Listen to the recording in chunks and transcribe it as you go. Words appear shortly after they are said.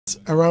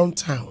around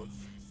town.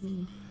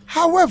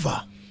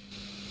 However,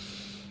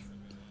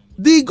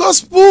 the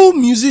gospel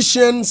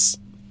musicians,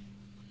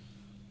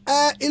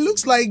 it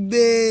looks like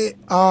they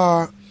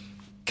are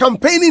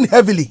campaigning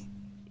heavily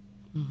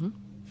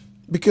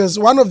because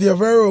one of their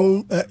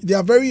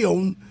very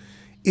own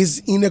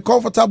is in a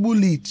comfortable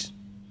lead.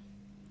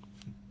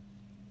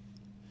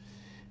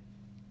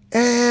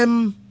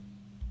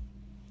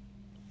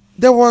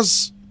 There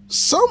was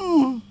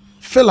some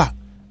fella.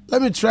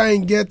 Let me try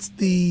and get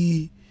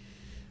the.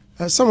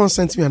 Someone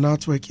sent me an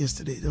artwork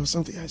yesterday. There was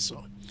something I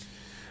saw.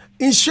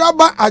 In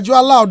Shaba,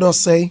 Ajua Laudo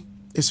say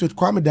it's with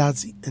Kwame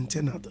Dazi and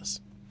 10 others.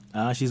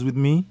 She's with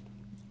me?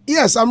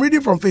 Yes, I'm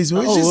reading from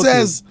Facebook. She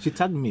says, she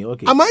tagged me.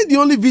 Okay. Am I the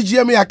only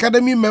VGMA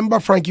Academy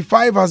member Frankie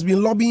 5 has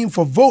been lobbying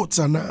for votes?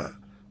 And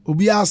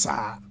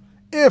Ubiasa.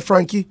 Hey,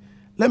 Frankie,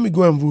 let me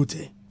go and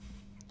vote.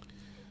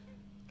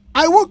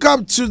 I woke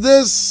up to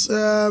this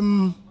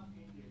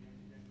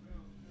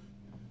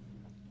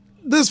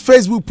this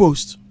Facebook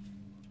post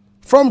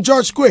from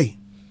George Quaye.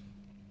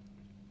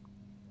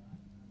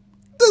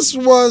 This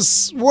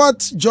was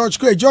what George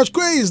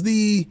Quaye is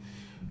the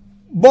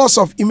boss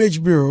of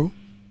Image Bureau.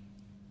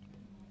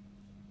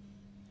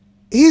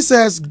 He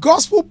says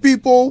gospel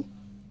people,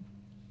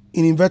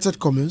 in inverted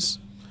commas,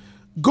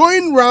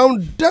 going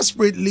round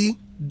desperately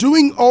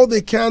doing all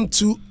they can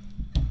to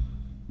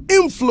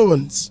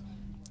influence,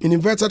 in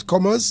inverted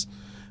commas,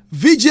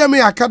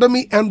 VGMA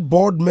Academy and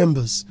board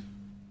members.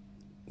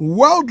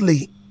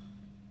 Worldly,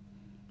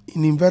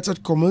 in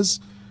inverted commas,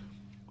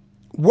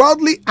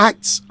 worldly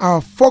acts are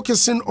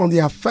focusing on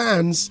their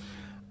fans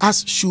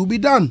as should be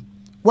done.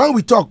 When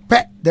we talk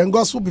pet, then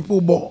gospel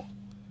people ball.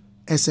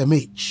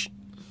 SMH.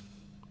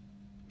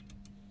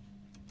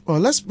 Well,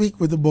 let's speak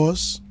with the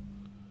boss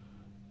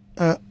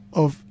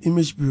of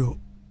Image Bureau.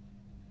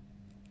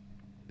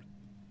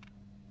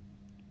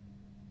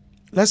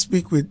 Let's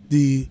speak with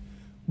the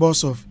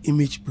boss of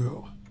Image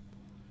Bureau.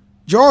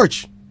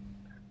 George.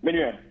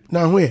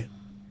 Now where?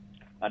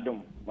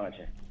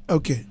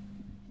 Okay.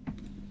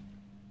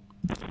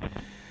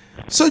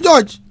 So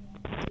George,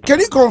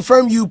 can you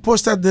confirm you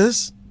posted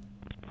this?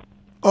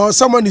 Or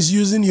someone is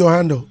using your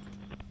handle?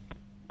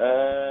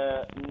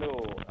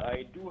 No.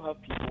 I do have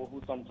people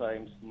who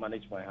sometimes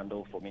manage my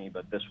handle for me,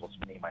 but this was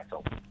me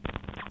myself.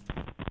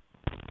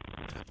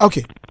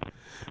 Okay.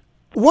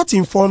 What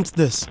informed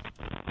this?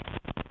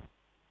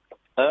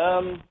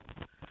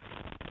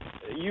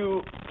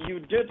 You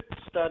did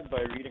start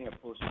by reading a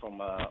post from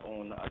our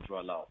own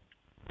Ajua Lau.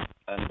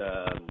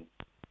 And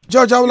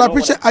George, I will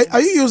appreciate. Are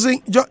you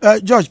using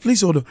George?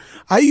 Please hold on.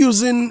 Are you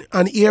using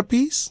an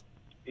earpiece?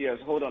 Yes.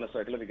 Hold on a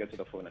second. Let me get to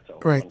the phone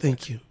itself. Right.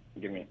 Thank you.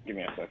 Give me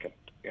a second.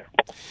 Yeah.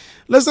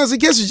 Listeners, in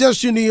case you just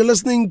tuned in, you're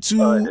listening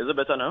to. Is it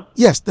better now?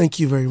 Yes. Thank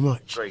you very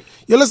much. Great.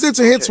 You're listening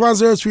to Hits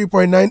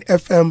 103.9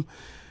 FM.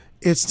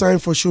 It's time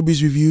for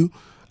Showbiz Review.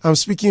 I'm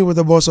speaking with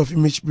the boss of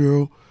Image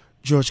Bureau,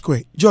 George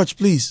Quaye. George,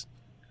 please.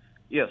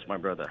 Yes, my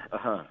brother.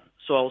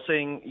 So I was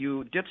saying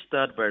you did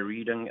start by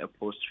reading a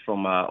post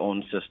from our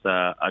own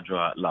sister,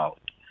 Ajua Lau.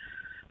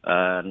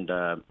 And,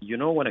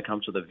 when it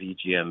comes to the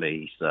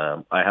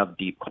VGMAs, I have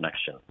deep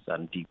connections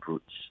and deep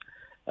roots.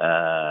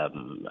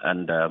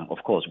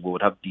 Of course, we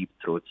would have deep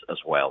throats as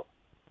well.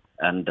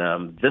 And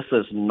this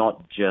is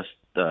not just,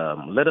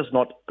 let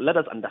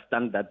us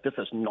understand that this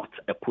is not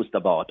a post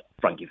about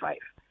Frankie 5.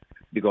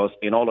 Because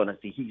in all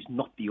honesty, he's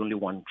not the only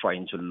one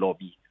trying to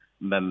lobby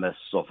members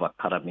of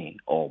Academy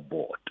or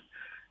board.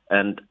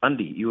 And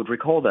Andy, you would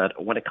recall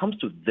that when it comes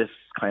to this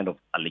kind of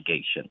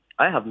allegation,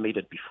 I have made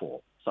it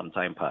before, some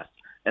time past.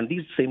 And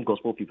these same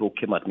gospel people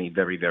came at me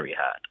very, very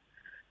hard.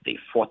 They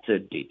fought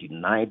it, they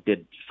denied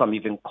it, some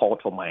even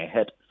called for my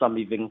head, some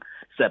even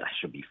said I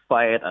should be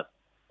fired.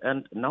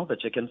 And now the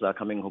chickens are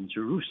coming home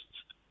to roost.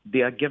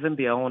 They are given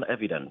their own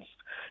evidence.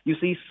 You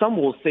see, some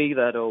will say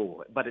that,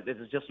 but it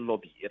is just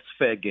lobby, it's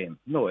fair game.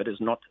 No, it is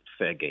not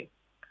fair game.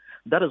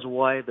 That is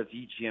why the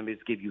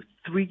VGMAs give you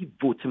 3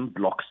 voting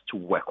blocks to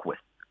work with.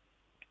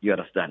 You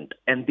understand?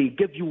 And they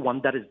give you one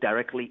that is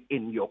directly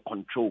in your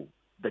control,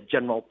 the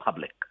general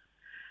public.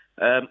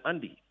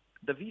 Andy,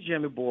 the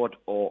VGMA board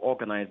or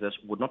organizers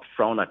would not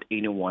frown at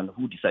anyone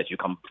who decides you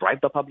can bribe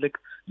the public,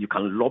 you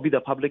can lobby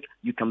the public,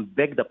 you can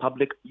beg the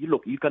public.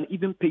 You can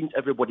even paint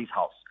everybody's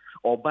house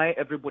or buy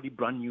everybody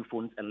brand new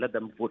phones and let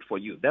them vote for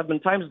you. There have been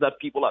times that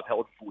people have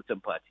held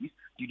voting parties.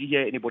 Did you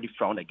hear anybody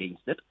frown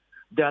against it?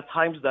 There are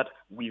times that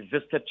we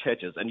visited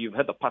churches and you've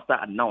heard the pastor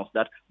announce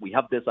that we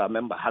have this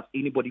member. Has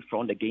anybody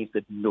frowned against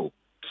it? No.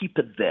 Keep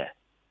it there.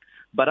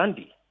 But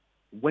Andy,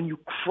 when you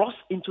cross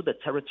into the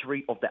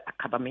territory of the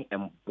academy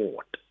and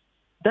board,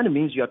 then it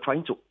means you are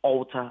trying to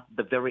alter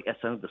the very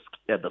essence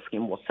the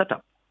scheme was set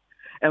up.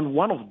 And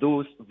one of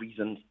those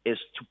reasons is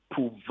to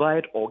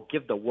provide or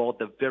give the world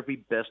the very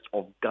best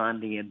of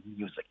Ghanaian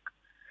music.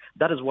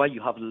 That is why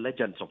you have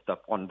legends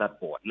on that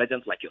board.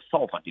 Legends like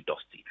yourself, Andy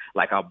Dusty,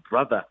 like our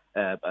brother,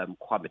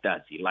 Quaye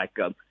Dazi, like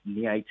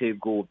Niaite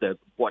Gold, the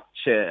board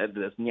chair,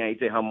 there's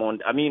Niaite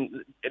Hammond. I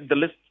mean, the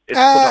list is put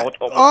out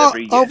almost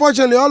every year.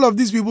 Unfortunately, all of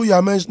these people you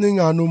are mentioning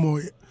are no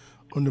more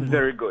on the board.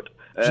 Very good.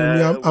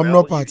 Jimmy, I'm well,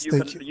 not part.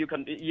 Thank you. You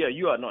can, yeah,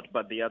 you are not,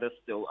 but the others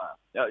still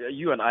are.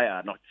 You and I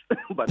are not,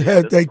 but the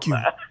others Thank still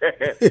you.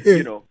 are.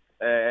 You know,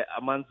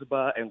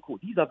 Amanziba and Co.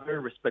 These are very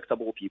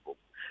respectable people.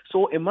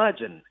 So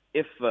imagine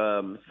if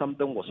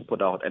something was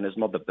put out and it's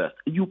not the best.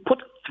 You put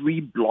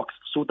 3 blocks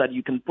so that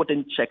you can put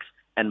in checks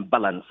and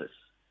balances.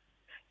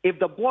 If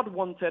the board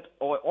wanted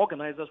or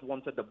organizers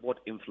wanted the board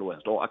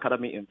influenced or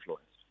academy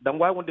influenced, then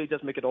why wouldn't they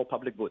just make it all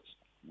public votes?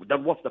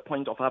 Then what's the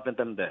point of having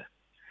them there?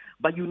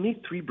 But you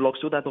need 3 blocks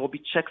so that there will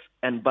be checks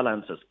and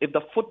balances. If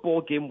the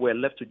football game were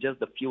left to just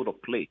the field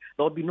of play,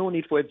 there would be no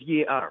need for a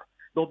VAR.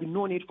 There will be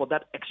no need for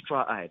that extra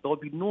eye. There will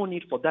be no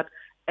need for that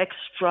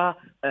extra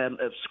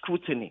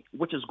scrutiny,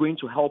 which is going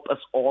to help us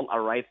all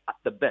arrive at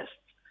the best.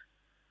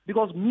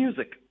 Because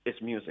music is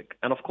music.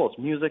 And of course,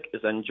 music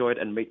is enjoyed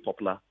and made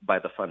popular by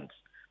the fans.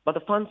 But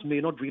the fans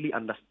may not really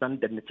understand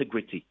the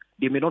nitty-gritty.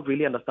 They may not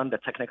really understand the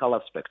technical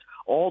aspect.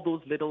 All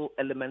those little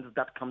elements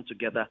that come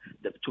together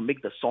to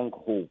make the song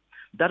whole.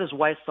 That is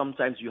why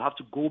sometimes you have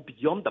to go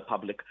beyond the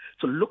public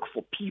to look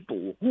for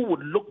people who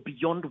would look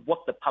beyond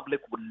what the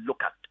public would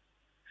look at.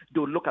 They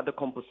will look at the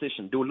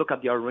composition. They will look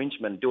at the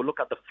arrangement. They will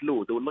look at the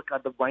flow. They will look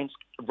at the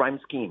rhyme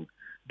scheme.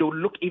 They will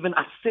look even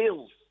at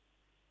sales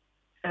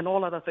and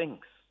all other things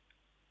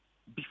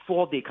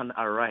before they can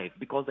arrive,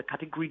 because the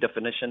category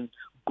definition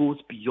goes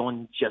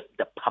beyond just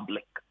the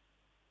public.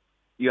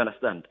 You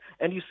understand?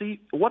 And you see,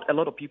 what a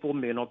lot of people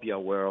may not be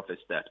aware of is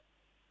that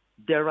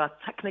there are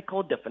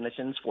technical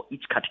definitions for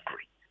each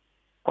category.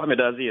 Kwame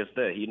Dazi is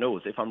there. He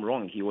knows. If I'm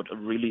wrong, he would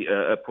really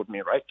put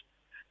me right.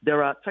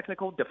 There are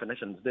technical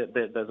definitions.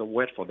 There's a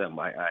word for them.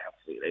 I have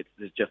to,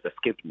 it's just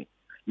escaped me.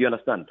 You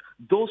understand?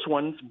 Those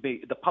ones,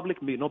 the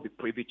public may not be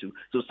privy to.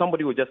 So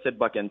somebody will just sit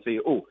back and say,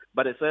 oh,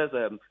 but it says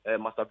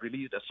must have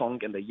released a song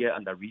in the year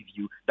under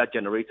review that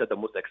generated the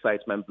most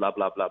excitement, blah,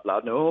 blah, blah, blah.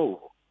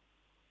 No.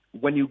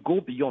 When you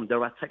go beyond,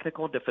 there are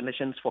technical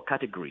definitions for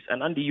categories.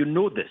 And Andy, you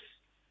know this.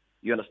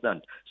 You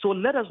understand? So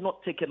let us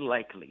not take it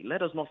lightly.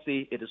 Let us not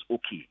say it is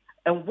okay.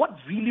 And what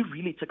really,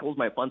 really tickles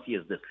my fancy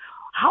is this.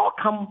 How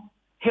come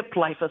hip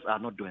lifers are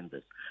not doing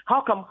this?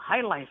 How come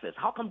high lifers,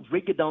 how come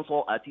reggae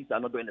dancehall artists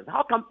are not doing this?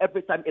 How come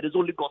every time it is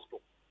only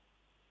gospel?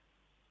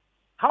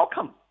 How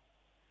come?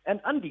 And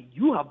Andy,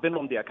 you have been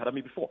on the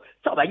academy before.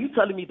 So are you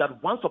telling me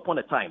that once upon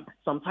a time,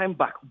 some time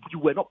back, you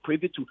were not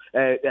privy to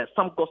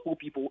some gospel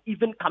people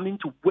even coming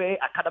to where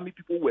academy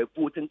people were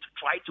voting to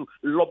try to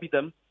lobby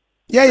them?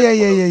 Yeah.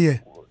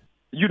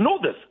 You know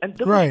this, and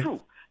this Right. is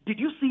true. Did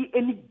you see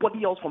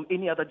anybody else from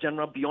any other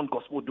genre beyond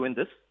gospel doing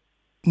this?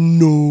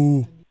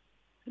 No.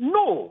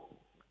 No,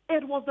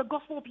 it was the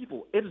gospel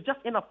people. It's just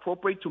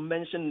inappropriate to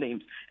mention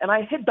names. And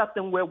I hate that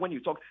thing where when you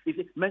talk, if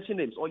you mention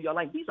names or you're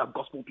like, these are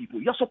gospel people.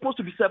 You're supposed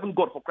to be serving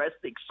God for Christ's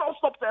sake. So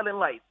stop telling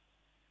lies.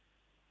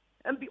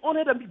 And be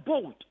honored and be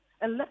bold.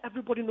 And let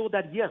everybody know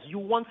that, yes, you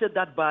wanted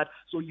that bad,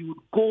 so you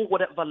would go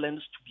whatever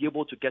lengths to be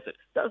able to get it.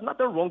 There's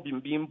nothing wrong in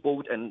being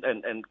bold and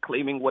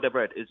claiming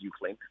whatever it is you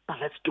claim. But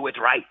let's do it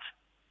right.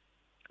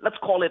 Let's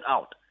call it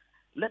out.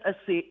 Let us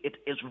say it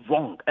is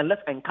wrong, and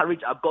let's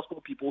encourage our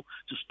gospel people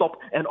to stop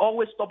and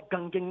always stop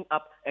ganging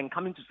up and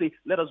coming to say,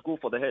 let us go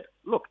for the head.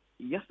 Look,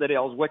 yesterday I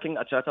was working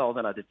at Charterhouse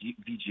at the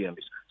VGMA,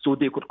 so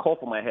they could call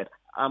for my head.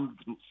 I'm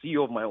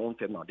CEO of my own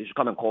firm now. They should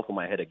come and call for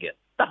my head again.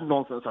 That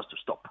nonsense has to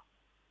stop.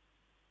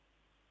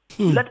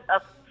 Let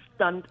us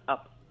stand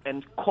up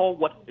and call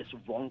what is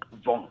wrong,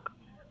 wrong.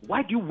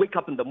 Why do you wake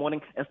up in the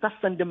morning and start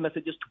sending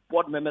messages to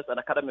board members and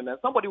academy members?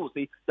 Somebody will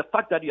say the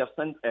fact that you have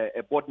sent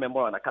a board member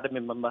or an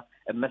academy member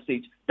a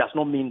message does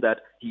not mean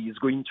that he is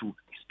going to.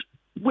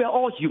 We're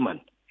all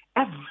human.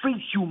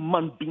 Every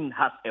human being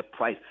has a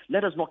price.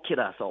 Let us not kid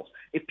ourselves.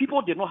 If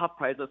people did not have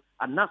prizes,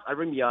 Anas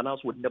Arimianas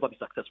would never be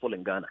successful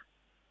in Ghana.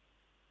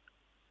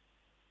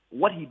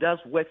 What he does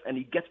works, and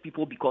he gets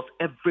people because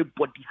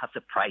everybody has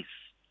a price.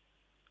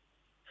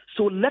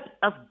 So let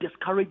us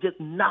discourage it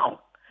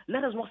now.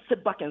 Let us not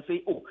sit back and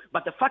say, oh,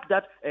 but the fact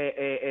that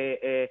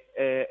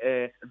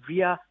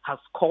Ria has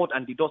called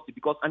Andy Dosty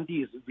because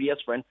Andy is Ria's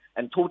friend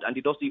and told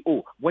Andy Dosty,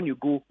 oh, when you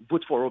go,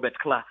 vote for Robert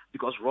Clark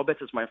because Robert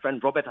is my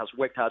friend. Robert has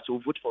worked hard, so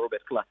vote for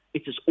Robert Clark.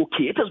 It is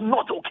okay. It is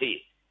not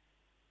okay.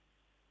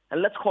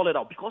 And let's call it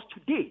out, because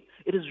today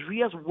it is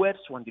Ria's words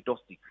to Andy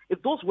Dosty.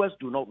 If those words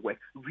do not work,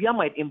 Ria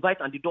might invite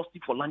Andy Dosty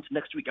for lunch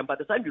next week. And by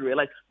the time you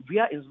realize,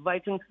 Ria is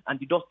inviting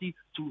Andy Dosty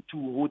to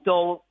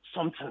hotel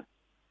something.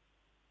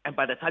 And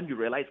by the time you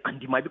realize,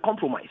 Andy might be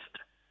compromised.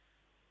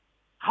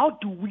 How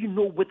do we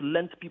know what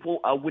length people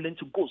are willing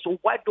to go? So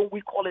why don't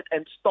we call it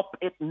and stop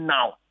it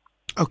now?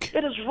 Okay.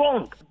 It is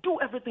wrong. Do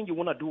everything you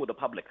want to do with the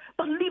public,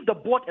 but leave the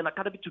board and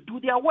academy to do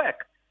their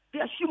work. They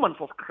are human,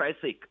 for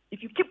Christ's sake.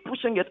 If you keep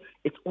pushing it,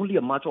 it's only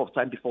a matter of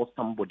time before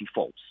somebody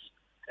falls.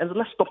 And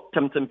let's stop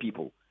tempting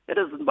people. It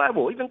is in the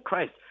Bible. Even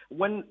Christ,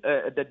 when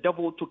the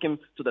devil took him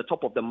to the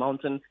top of the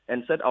mountain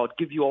and said, I'll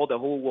give you all the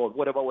whole world,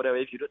 whatever,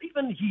 if you do.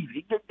 Even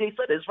they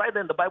said it's right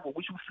there in the Bible,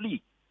 we should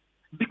flee.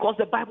 Because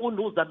the Bible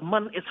knows that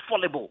man is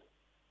fallible.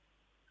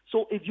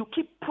 So if you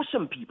keep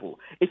pushing people,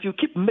 if you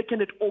keep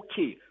making it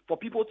okay for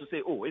people to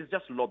say, oh, it's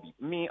just lobby,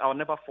 me, I'll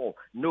never fall.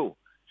 No.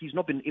 he's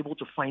not been able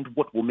to find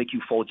what will make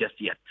you fall just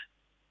yet.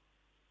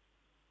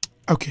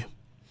 Okay.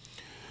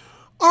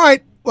 All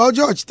right. Well,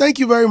 George, thank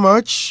you very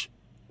much.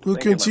 We'll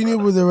continue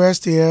with the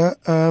rest here.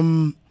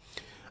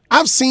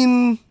 I've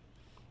seen.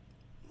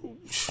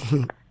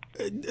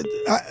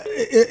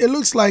 It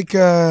looks like.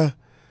 Okay,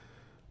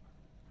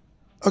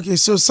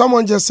 so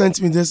someone just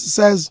sent me this. It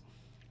says,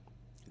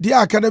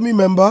 "Dear Academy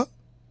member."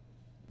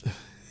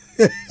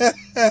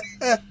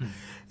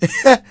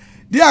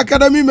 Dear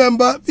Academy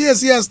member,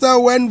 PSC Esther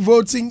when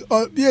voting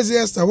on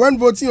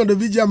the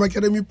VGMA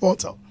Academy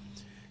portal,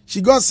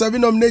 she got 7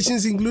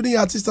 nominations, including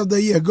Artist of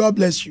the Year. God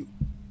bless you.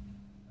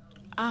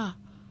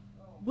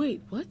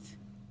 Wait, what?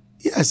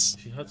 Yes.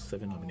 She had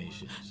 7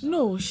 nominations.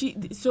 No,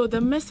 so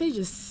the message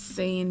is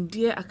saying,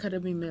 "Dear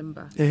Academy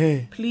member,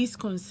 please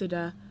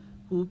consider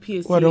who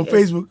PSC." What, on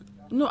Facebook?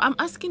 No, I'm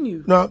asking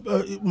you. No,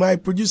 my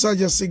producer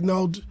just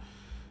signaled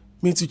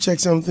me to check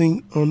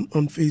something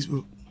on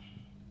Facebook.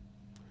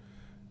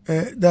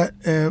 That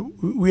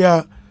we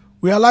are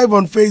live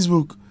on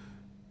Facebook.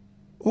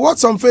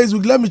 What's on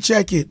Facebook? Let me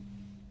check it.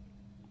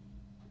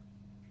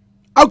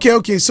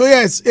 Okay. So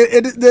yes,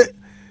 it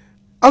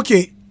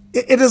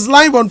is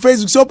live on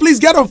Facebook. So please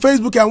get on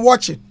Facebook and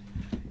watch it.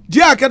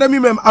 Dear Academy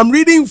member, I'm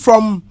reading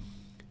from.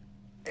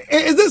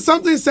 Is this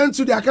something sent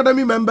to the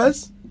Academy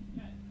members?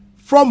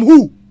 From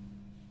who?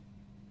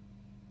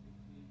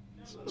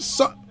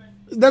 So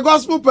the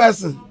gospel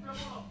person.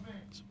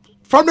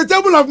 From the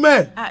table of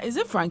men. Is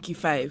it Frankie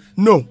 5?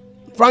 No.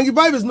 Frankie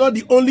 5 is not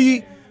the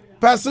only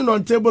person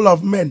on table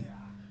of men.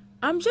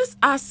 I'm just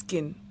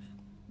asking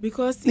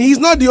because he's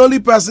not the only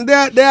person. There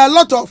are a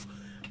lot of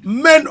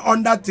men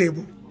on that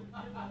table.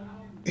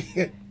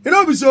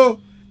 So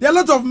there are a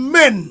lot of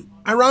men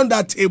around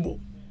that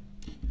table.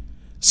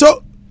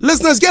 So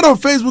listeners, get on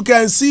Facebook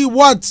and see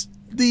what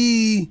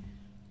the.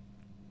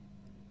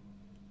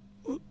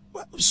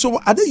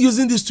 So are they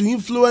using this to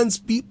influence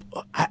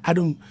people? I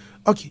don't.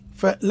 Okay,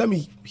 let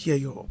me hear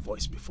your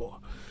voice before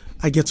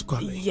I get to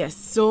Quaye. Yes.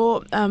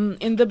 So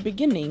in the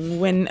beginning,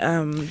 when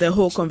the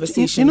whole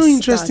conversation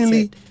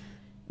interestingly, started,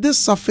 this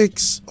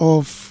suffix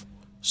of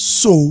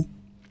 "so,"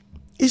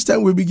 each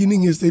time we're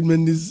beginning a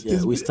statement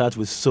we start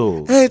with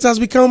 "so." It has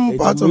become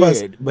part of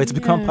us. But it's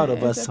become part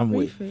of us some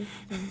way.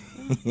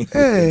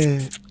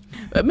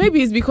 But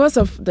maybe it's because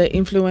of the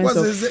influence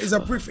it's a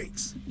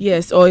prefix.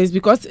 Yes, or it's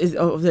because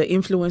of the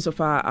influence of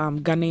our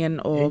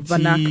Ghanaian or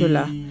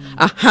vernacular.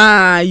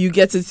 Aha, you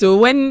get it. So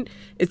when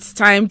it's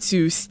time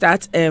to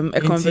start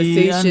a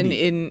conversation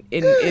yes,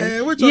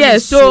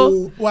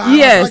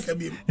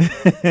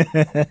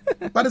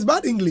 but it's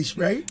bad English,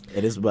 right?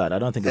 It is bad. I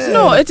don't think it's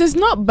no, it is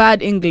not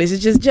bad English.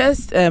 It's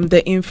just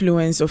the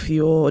influence of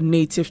your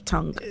native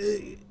tongue.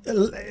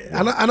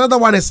 Another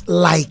one is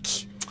like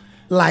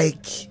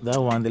that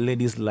one. The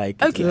ladies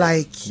like okay. They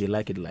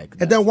like it like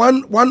that. And then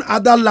one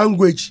other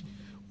language,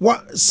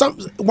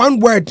 one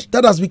word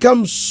that has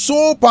become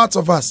so part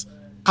of us.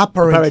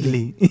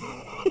 Apparently.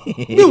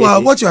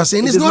 Meanwhile, what you are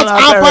saying is not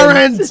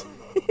apparent.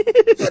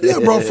 Yeah,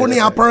 bro, funny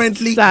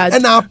apparently Sad.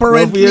 And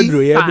apparently.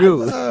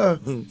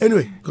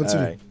 Anyway,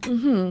 continue. Right.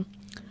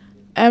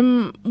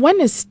 When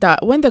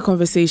the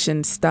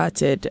conversation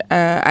started,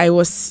 I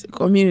was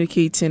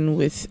communicating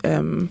with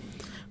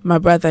my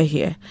brother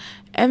here.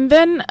 And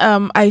then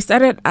I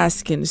started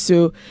asking,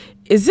 so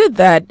is it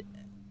that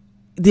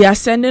they are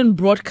sending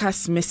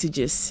broadcast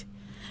messages?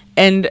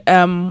 And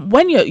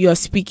when you're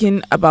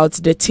speaking about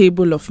the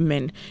table of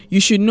men, you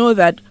should know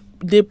that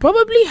they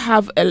probably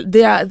have,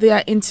 they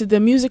are into the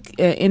music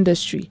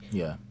industry.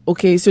 Yeah.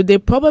 Okay, so they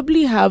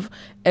probably have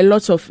a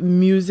lot of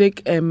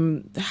music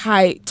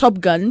high top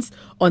guns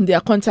on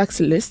their contacts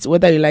list,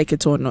 whether you like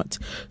it or not.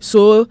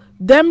 So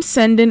them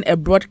sending a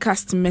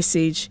broadcast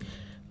message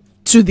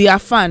to their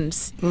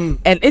fans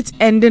and it's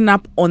ending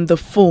up on the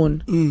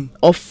phone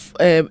of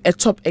a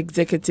top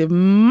executive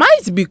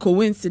might be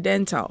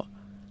coincidental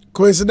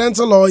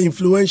or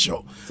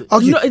influential.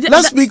 Okay, no,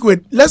 let's speak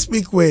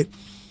with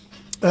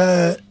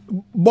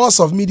boss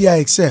of Media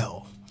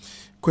Excel,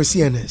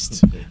 Quaye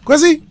Ernest.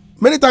 Quaye,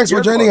 many thanks for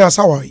joining us.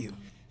 How are you?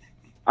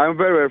 I'm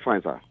very, very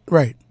fine, sir.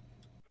 Right.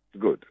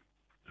 Good.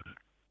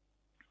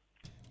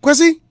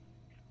 Quaye,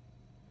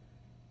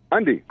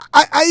 Andy,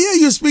 I hear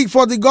you speak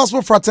for the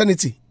Gospel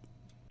Fraternity.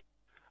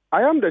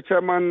 I am the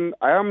chairman.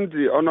 I am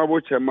the honorable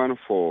chairman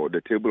for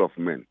the Table of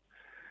Men,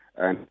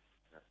 and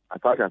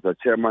as a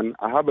chairman,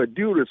 I have a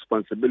due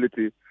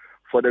responsibility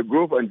for the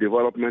growth and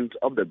development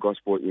of the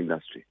gospel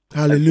industry.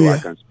 Hallelujah!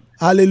 So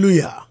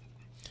hallelujah!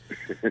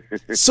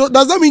 So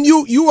does that mean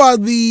you are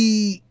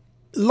the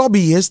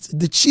lobbyist,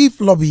 the chief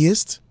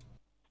lobbyist?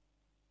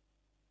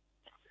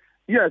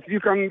 Yes, you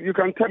can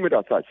tell me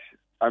that such.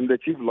 I'm the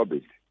chief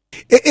lobbyist.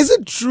 Is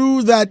it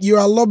true that you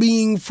are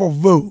lobbying for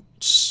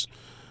votes?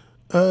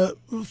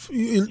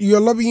 You're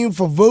lobbying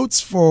for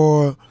votes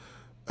for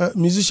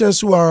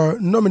musicians who are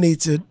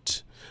nominated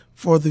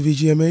for the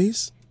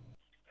VGMAs?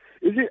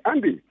 You see,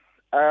 Andy,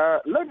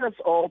 let us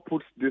all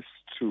put this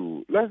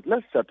to,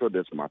 let's settle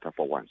this matter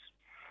for once.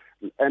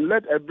 And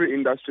let every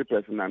industry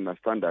person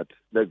understand that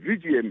the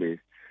VGMA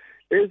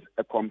is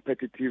a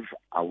competitive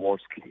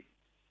award scheme.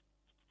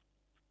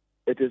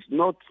 It is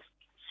not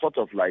sort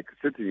of like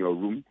sit in your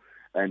room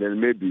and then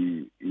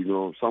maybe,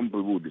 some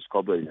people will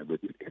discover and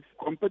everything. It's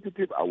a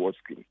competitive award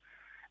scheme.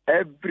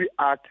 Every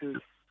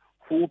artist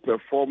who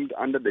performed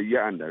under the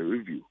year under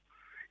review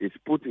is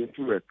put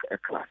into a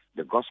class.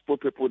 The gospel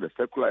people, the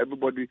secular,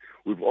 everybody,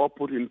 we've all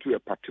put into a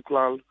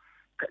particular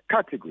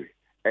category,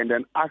 and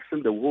then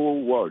asking the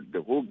whole world,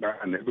 the whole guy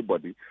and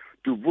everybody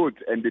to vote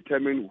and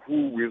determine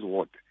who wins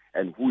what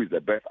and who is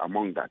the best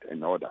among that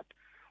and all that.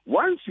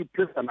 Once you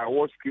place an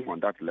award scheme on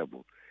that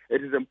level,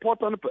 it is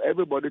important for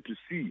everybody to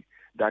see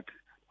that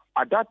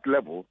at that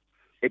level,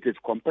 it is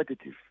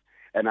competitive.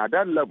 And at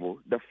that level,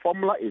 the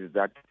formula is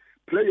that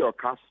play your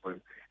cards well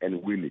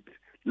and win it.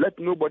 Let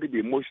nobody be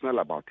emotional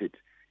about it.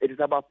 It is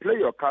about play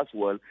your cards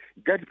well,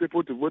 get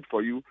people to vote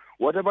for you,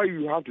 whatever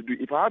you have to do.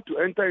 If I have to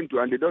enter into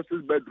Andy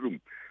Dawson's bedroom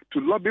to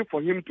lobby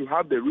for him to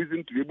have the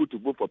reason to be able to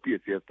vote for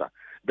PSC,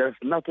 there's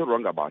nothing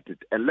wrong about it.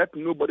 And let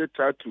nobody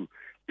try to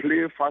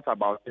play fast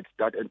about it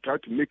and try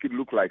to make it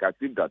look like as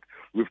if that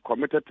we've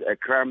committed a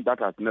crime that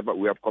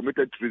we have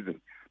committed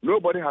treason.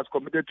 Nobody has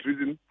committed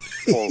treason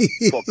for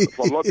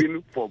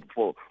lobbying for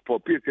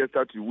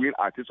PSC to win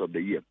Artist of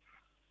the Year.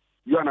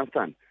 You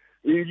understand?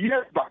 In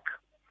years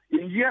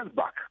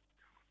back,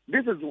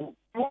 this is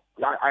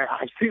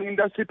I see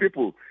industry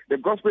people, the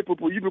gospel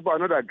people. You people are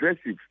not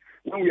aggressive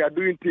when we are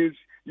doing things.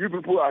 You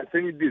people are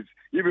saying this.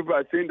 You people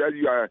are saying that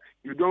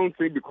you don't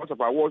think because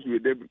of our wars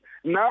with them.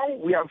 Now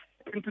we have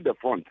stepped into the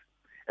front,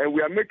 and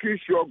we are making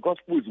sure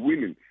gospel is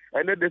winning.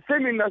 And then the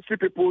same industry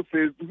people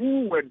says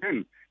who were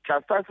then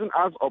chastising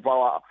us of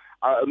our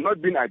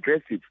not being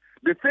aggressive.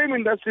 The same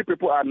industry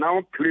people are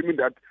now claiming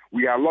that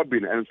we are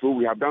lobbying, and so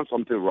we have done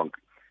something wrong.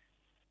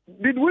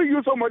 Did we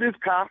use somebody's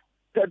car?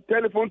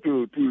 Telephone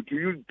to do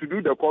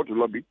the call to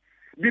lobby?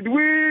 Did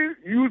we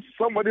use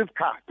somebody's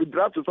car to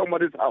drive to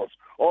somebody's house?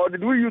 Or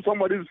did we use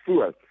somebody's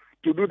fuel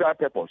to do that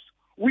purpose?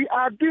 We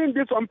are doing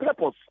this on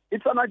purpose.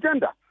 It's an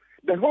agenda.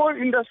 The whole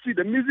industry,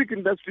 the music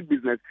industry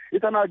business,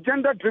 it's an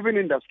agenda-driven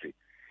industry.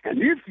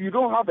 And if you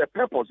don't have a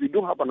purpose, you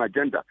don't have an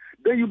agenda,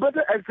 then you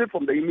better exit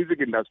from the music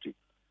industry.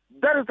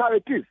 That is how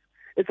it is.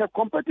 It's a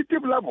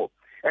competitive level,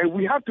 and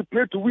we have to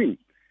play to win.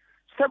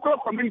 Secular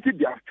community,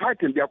 they are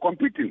fighting, they are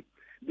competing.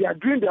 They are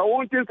doing their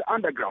own things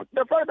underground.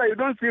 The fact that you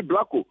don't see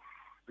Blacko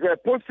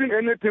posting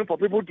anything for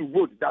people to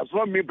vote does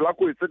not mean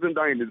Blacko is sitting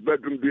down in his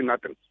bedroom doing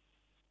nothing.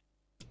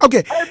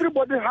 Okay.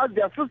 Everybody has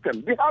their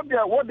system. They have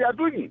what they are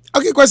doing.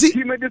 Okay, Kwasi.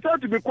 He may decide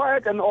to be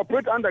quiet and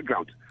operate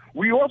underground.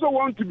 We also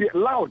want to be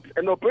loud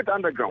and operate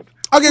underground.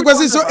 Okay,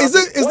 Kwasi. So is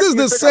this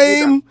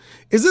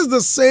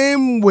the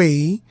same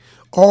way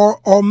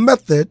or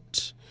method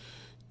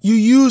you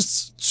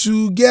used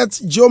to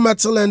get Joe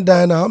Mettle and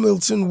Diana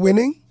Hamilton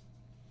winning?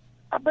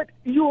 But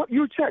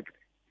you check.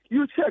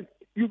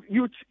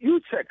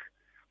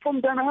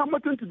 From Diana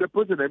Hamilton to the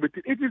president,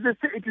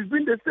 it has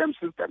been the same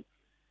system.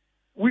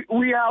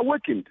 We are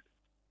working.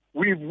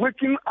 We're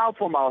waking up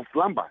from our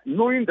slumber,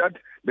 knowing that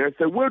there's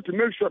a way to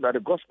make sure that the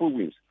gospel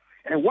wins.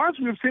 And once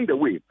we've seen the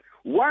way,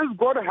 once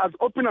God has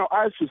opened our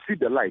eyes to see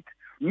the light,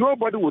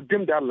 nobody will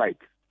dim that light.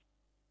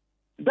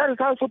 That is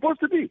how it's supposed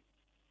to be.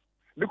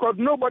 Because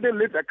nobody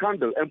lit a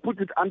candle and put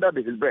it under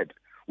his bed.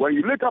 When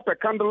you lit up a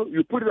candle,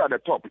 you put it at the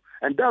top.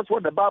 And that's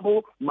what the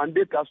Bible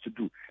mandates us to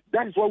do.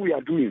 That is what we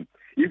are doing.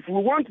 If we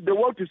want the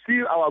world to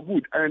see our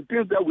good and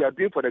things that we are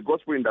doing for the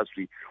gospel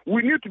industry,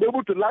 we need to be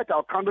able to light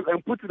our candle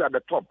and put it at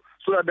the top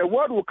so that the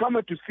world will come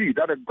to see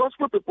that the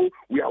gospel people,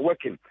 we are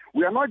working.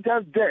 We are not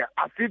just there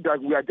as if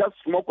that we are just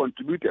small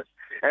contributors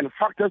and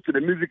factors to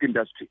the music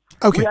industry.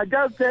 Okay. We are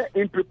just there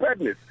in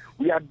preparedness.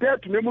 We are there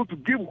to be able to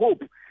give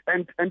hope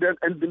and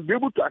be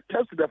able to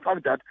attest to the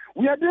fact that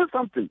we are doing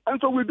something. And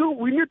so we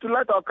need to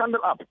light our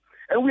candle up.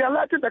 And we are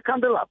lighting the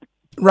candle up.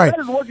 Right. That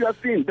is what you are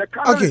seeing. The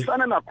candle is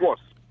shining across.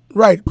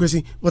 Right,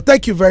 Kwasi. Well,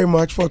 thank you very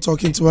much for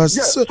talking to us.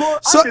 Yes, so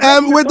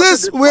with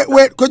this, wait,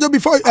 Kojo,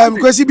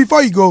 Kwasi,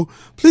 before you go,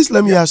 please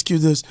let me ask you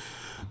this: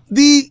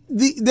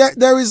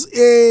 there is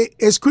a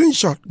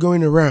screenshot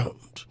going around,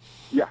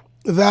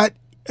 that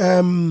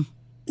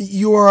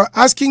you are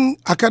asking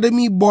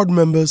Academy board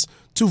members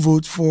to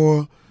vote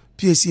for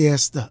PSC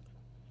Esther.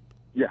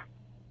 Yeah.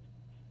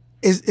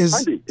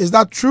 Is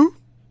that true?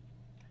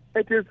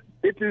 It is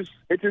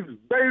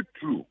very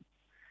true.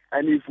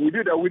 And if we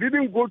did that, we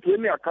didn't go to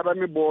any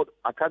academy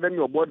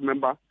or board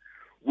member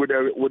with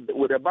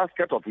a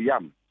basket of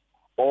yam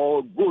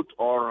or goat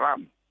or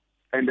ram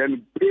and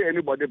then pay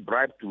anybody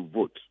bribe to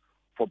vote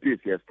for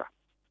PSC Esther.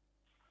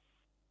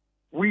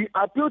 We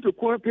appeal to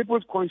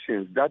people's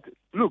conscience that,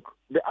 look,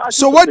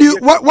 so what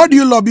do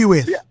you lobby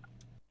with? Yeah,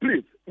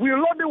 please, we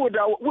lobby with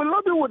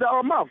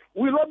our mouth.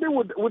 We lobby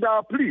with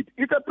our plea.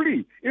 It's a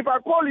plea. If I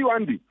call you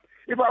Andy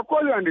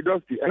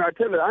Dusty, and I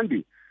tell you,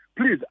 Andy,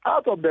 please,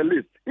 out of the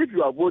list, if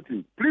you are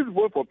voting, please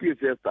vote for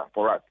PSC Esther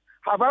for us.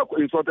 Have I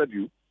insulted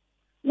you?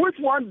 Which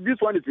one? This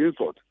one is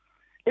insult.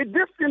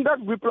 This thing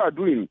that people are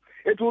doing,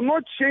 it will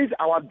not change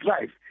our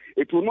drive.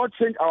 It will not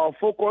change our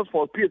focus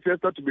for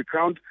PSSR to be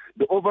crowned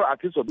the overall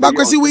artist of the But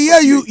year. Kwesi, we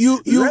hear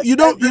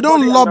you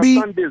don't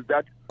lobby.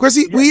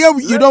 Kwesi, we hear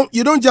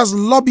you don't just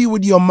lobby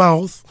with your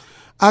mouth,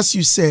 as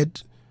you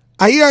said.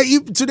 I hear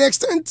you to the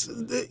extent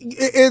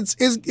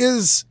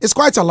it's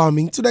quite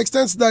alarming, to the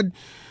extent that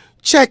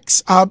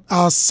checks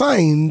are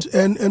signed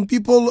and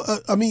people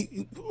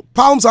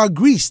palms are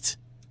greased.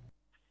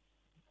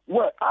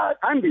 Well,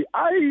 Andy,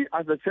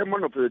 as the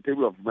chairman of the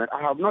Table of Men,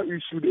 I have not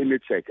issued any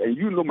check, and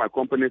you know my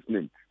company's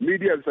name.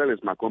 Media Excel is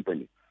my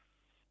company.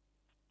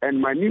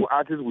 And my new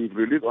artist we've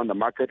released on the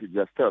market is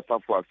just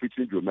Safwa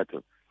featuring Joe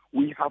Metal.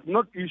 We have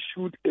not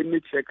issued any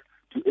check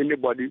to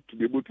anybody to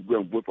be able to go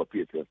and vote for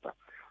PSSR.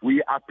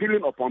 We are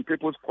appealing upon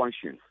people's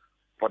conscience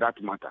for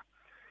that matter.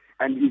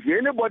 And if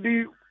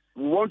anybody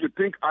want to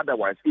think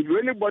otherwise, if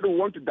anybody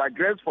want to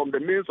digress from the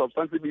main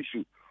substantive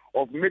issue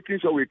of making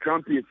sure we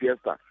crown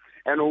PSSR,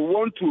 and we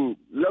want to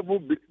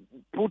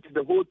put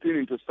the whole thing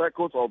into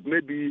circles of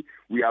maybe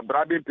we are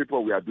bribing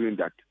people, we are doing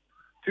that.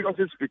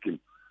 Seriously speaking,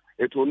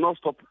 it will not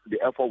stop the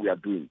effort we are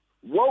doing.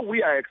 What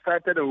we are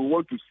excited and we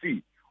want to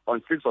see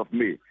on 6th of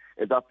May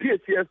is that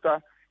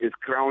PSSR is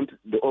crowned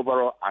the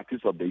overall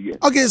artist of the year.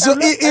 Okay, so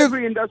if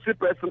every industry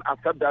person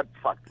accept that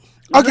fact,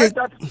 let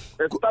that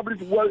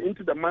establish well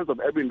into the minds of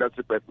every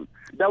industry person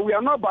that we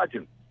are not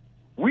budging.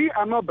 We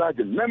are not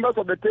budging. Members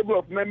of the Table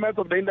of Members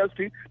of the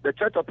industry, the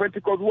Church of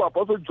Pentecost, who have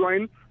also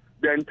joined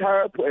the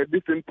entire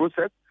this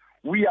process,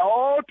 we are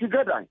all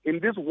together in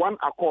this one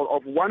accord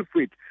of one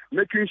faith,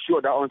 making sure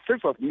that on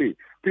 6th of May,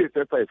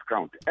 PSSR is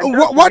crowned.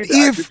 What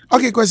if,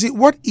 Kwesi,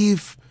 what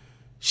if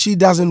she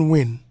doesn't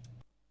win?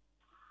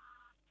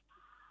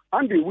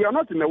 Andy, we are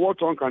not in a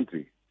war-torn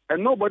country,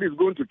 and nobody is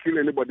going to kill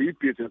anybody if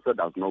PSSR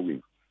does not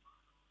win.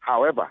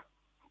 However,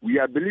 we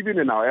are believing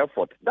in our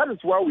effort. That is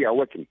why we are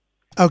working.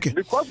 Okay.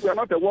 Because we are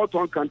not a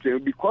war-torn country,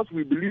 because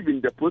we believe in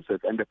the process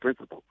and the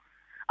principle.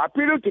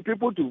 Appealing to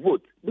people to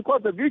vote,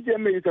 because the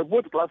VGMA is a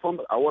vote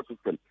platform award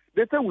system.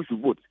 They say we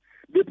should vote.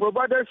 They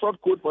provided a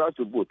short code for us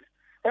to vote.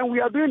 And we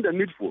are doing the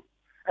needful.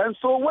 And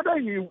so whether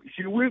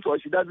she wins or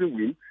she doesn't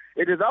win,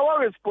 it is our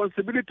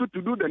responsibility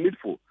to do the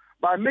needful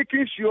by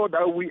making sure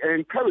that we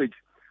encourage,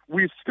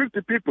 we speak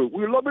to people,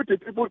 we lobby to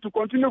people to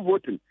continue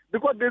voting.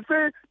 Because they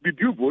say, did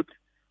you vote?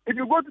 If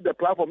you go to the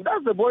platform,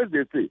 that's the voice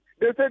they say.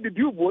 They say, did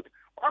you vote?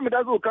 Ahmed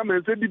will come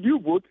and say, did you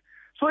vote?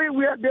 So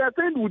they are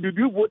saying, did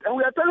you vote? And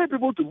we are telling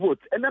people to vote.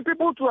 And then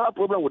people too have a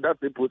problem with that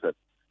same process.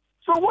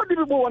 So what do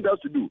people want us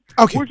to do?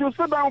 Okay. We should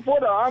sit down for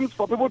the arms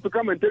for people to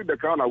come and take the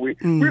crown away.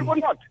 We will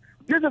not.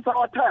 This is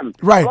our time.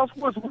 Right.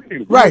 Gospel is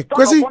winning. Right.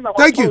 Kwesi,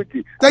 thank you.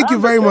 Thank you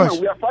very much.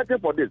 We are fighting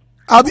for this.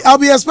 I'll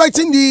be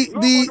expecting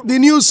the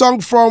new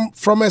song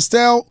from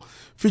Estelle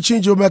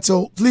featuring Joe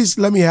Metal. Please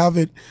let me have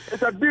it.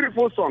 It's a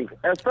beautiful song.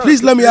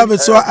 Please let me have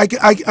it so I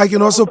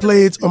can also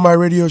play it on my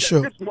radio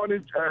show. This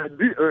morning,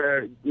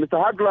 Mr.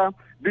 Hagler,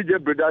 DJ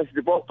Bredas,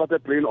 they both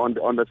started playing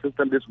on the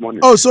system this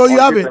morning. Oh, so you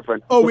have it?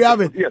 Oh, we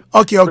have it. Yes.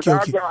 Okay.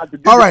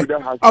 All right.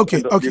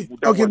 Okay.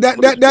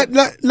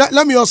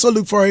 Let me also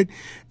look for it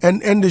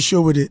and end the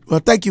show with it. Well,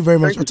 thank you very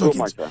much for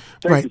talking.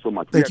 Thank you so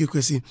much. Thank you,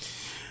 Kwesi.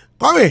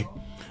 Quaye.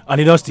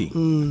 Anidosti.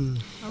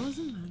 I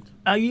wasn't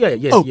land.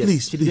 Yes. Oh, yes.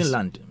 please. She didn't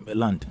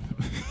land.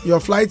 Your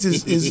flight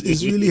is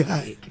really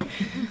high.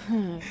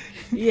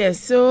 Yes,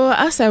 so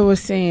as I was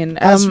saying,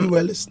 As we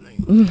were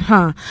listening.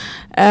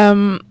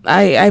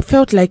 I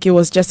felt like it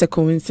was just a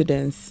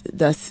coincidence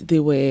that they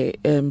were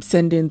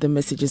sending the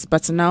messages.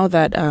 But now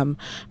that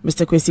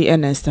Mr. Kwesi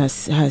Ernest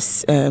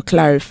has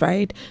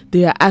clarified,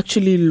 they are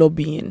actually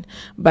lobbying.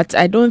 But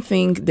I don't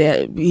think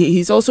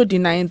he's also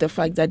denying the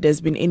fact that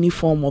there's been any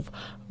form of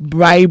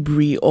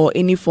bribery or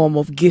any form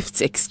of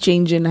gifts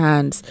exchanging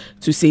hands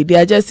to say. They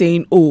are just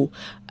saying,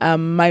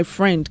 my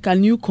friend,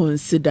 can you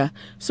consider?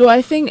 So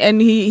I think,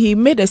 and he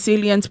made a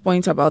salient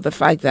point about the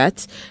fact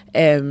that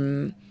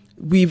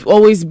we've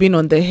always been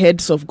on the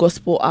heads of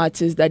gospel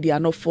artists that they are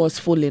not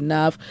forceful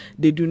enough.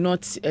 They do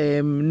not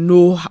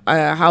know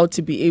how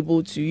to be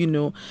able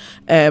to,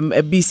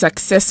 be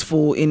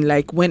successful in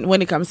like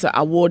when it comes to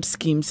award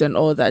schemes and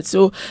all that.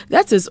 So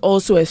that is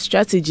also a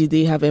strategy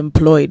they have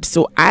employed.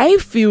 So I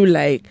feel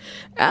like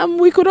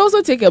we could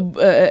also take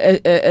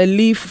a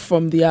leaf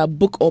from their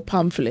book or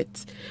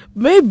pamphlet.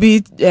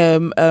 Maybe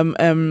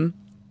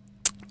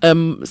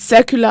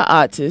secular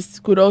artists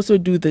could also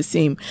do the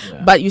same.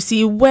 Yeah. But you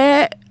see,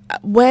 where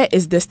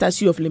is the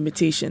statute of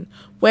limitation?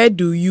 Where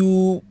do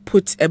you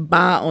put a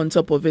bar on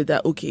top of it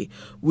that, okay,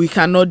 we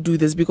cannot do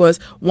this? Because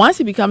once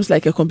it becomes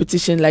like a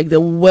competition, like the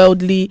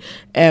worldly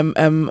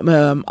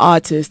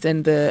artist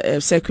and the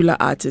secular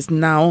artist,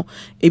 now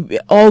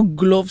all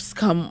gloves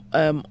come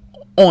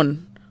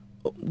on.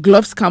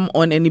 Gloves come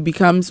on and it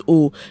becomes,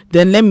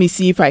 then let me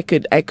see if I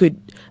could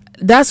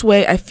that's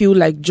where I feel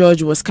like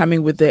George was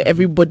coming with the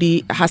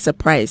everybody has a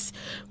price.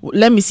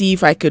 Let me see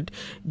if I could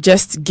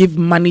just give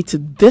money to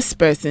this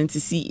person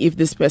to see if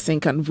this person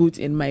can vote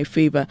in my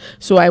favor.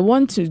 So I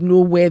want to know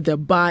where the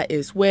bar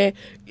is, where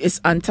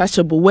it's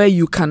untouchable, where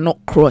you cannot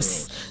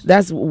cross.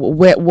 That's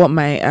what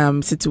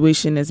my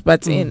situation is.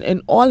 But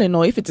in all,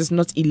 if it is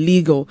not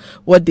illegal,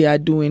 what they are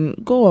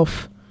doing, go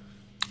off.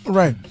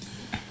 Right.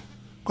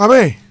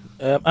 Quaye.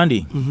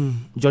 Andy,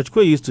 George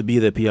Quaye used to be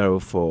the PRO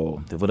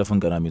for the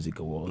Vodafone Ghana Music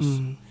Awards,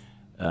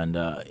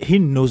 and he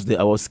knows the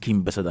award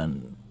scheme better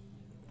than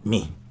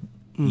me.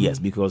 Yes,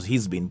 because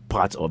he's been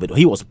part of it.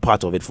 He was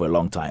part of it for a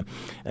long time,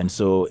 and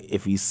so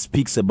if he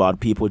speaks about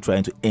people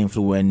trying to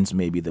influence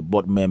maybe the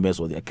board members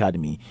or the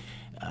academy,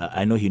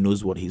 I know he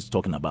knows what he's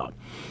talking about.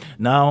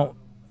 Now,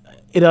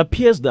 it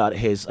appears that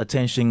his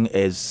attention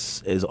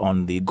is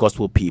on the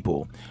gospel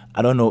people.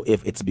 I don't know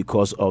if it's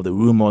because of the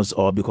rumors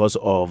or because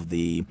of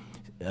the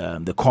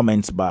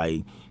comments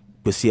by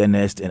Quaye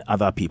Ernest and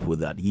other people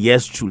that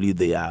yes, truly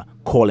they are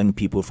calling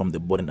people from the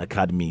board and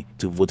academy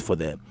to vote for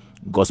the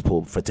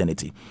gospel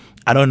fraternity.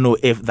 I don't know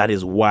if that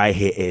is why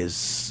he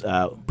is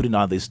putting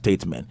out this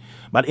statement,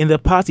 but in the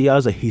past he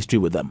has a history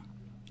with them,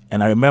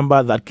 and I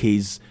remember that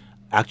case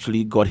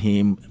actually got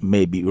him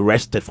maybe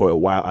arrested for a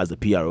while as the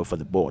PRO for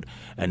the board,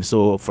 and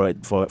so for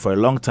a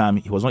long time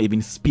he was not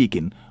even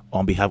speaking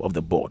on behalf of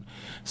the board.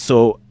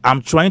 So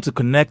I'm trying to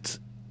connect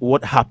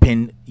what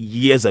happened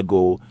years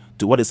ago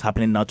to what is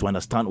happening now to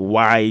understand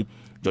why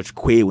George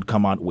Quaye would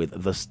come out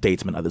with the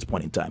statement at this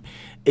point in time.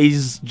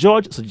 Is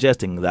George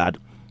suggesting that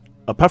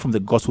apart from the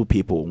gospel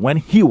people, when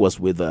he was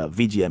with the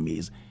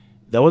VGMAs,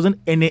 there wasn't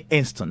any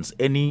instance,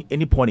 any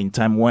point in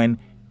time when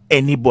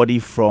anybody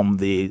from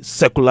the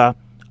secular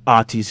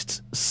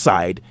artist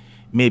side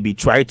maybe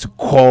tried to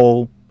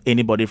call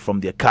anybody from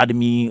the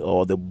academy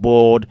or the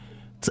board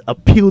to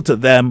appeal to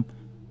them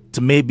to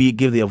maybe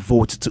give their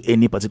vote to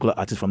any particular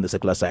artist from the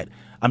secular side?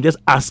 I'm just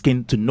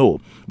asking to know,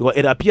 because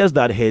it appears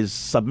that his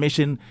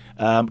submission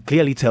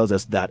clearly tells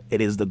us that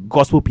it is the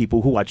gospel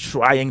people who are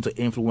trying to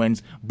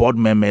influence board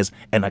members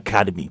and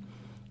academy.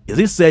 Is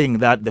he saying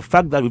that the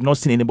fact that we've not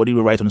seen anybody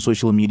write on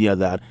social media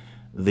that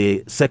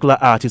the secular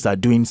artists are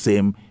doing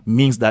same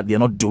means that they're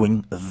not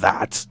doing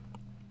that?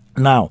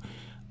 Now,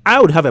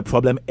 I would have a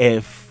problem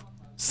if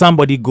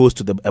somebody goes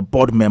to a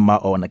board member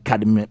or an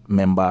academy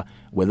member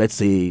with, let's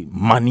say,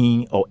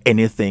 money or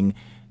anything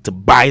to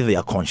buy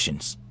their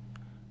conscience.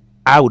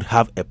 I would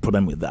have a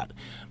problem with that.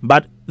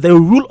 But the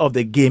rule of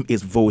the game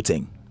is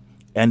voting.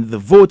 And the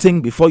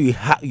voting, before you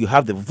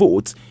have the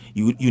vote,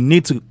 you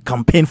need to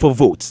campaign for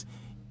votes.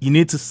 You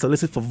need to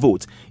solicit for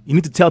votes. You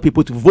need to tell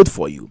people to vote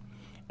for you.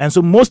 And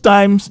so most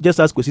times, just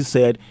as Kwesi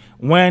said,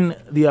 when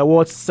the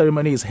awards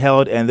ceremony is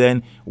held and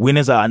then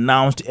winners are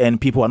announced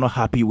and people are not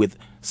happy with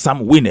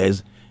some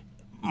winners,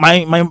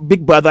 my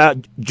big brother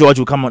George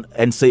will come on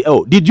and say,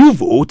 "Oh, did you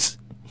vote?"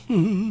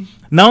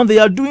 Now they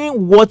are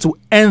doing what to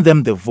earn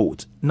them the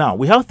vote. Now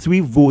we have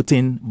 3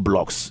 voting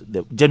blocks: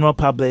 the general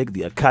public,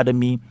 the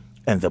academy,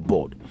 and the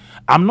board.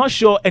 I'm not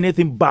sure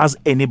anything bars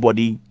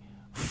anybody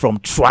from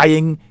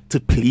trying to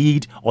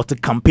plead or to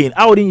campaign.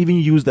 I wouldn't even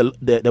use the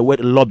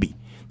word lobby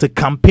to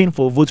campaign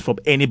for votes from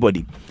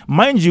anybody.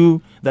 Mind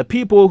you, the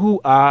people who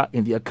are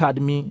in the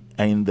academy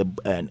and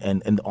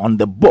on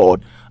the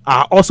board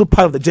are also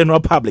part of the general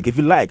public, if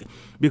you like,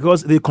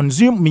 because they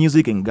consume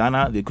music in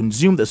Ghana, they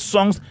consume the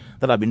songs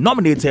that have been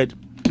nominated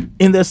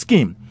in their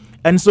scheme.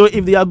 And so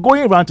if they are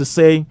going around to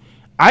say,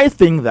 I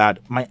think that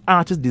my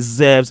artist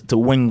deserves to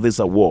win this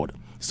award,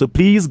 so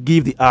please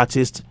give the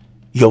artist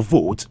your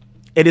vote,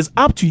 it is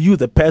up to you,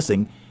 the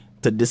person,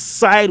 to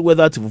decide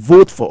whether to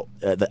vote for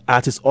the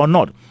artist or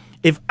not.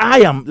 If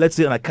I am, let's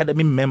say, an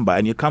academy member,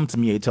 and you come to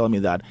me and you tell me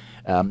that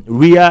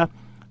Rhea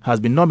has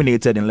been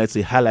nominated in, let's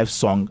say, High Life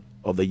Song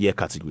of the Year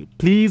category,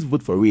 please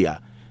vote for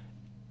Rhea.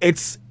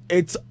 It's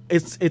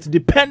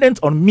dependent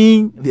on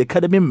me, the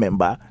academy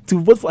member, to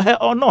vote for her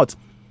or not.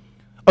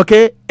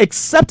 Okay,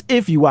 except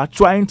if you are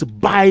trying to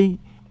buy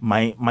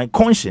my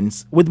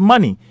conscience with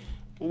money.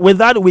 With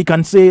that, we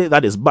can say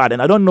that is bad. And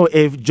I don't know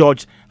if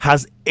George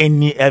has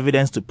any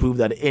evidence to prove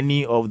that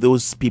any of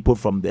those people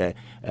from the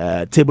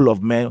table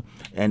of men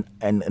and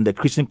the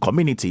Christian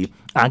community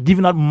are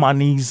giving out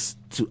monies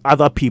to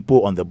other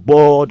people on the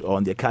board or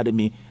on the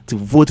academy to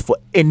vote for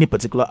any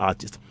particular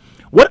artist.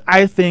 What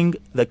I think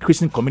the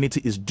Christian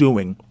community is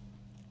doing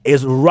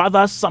is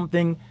rather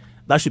something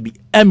that should be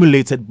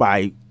emulated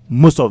by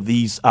most of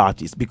these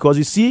artists, because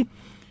you see,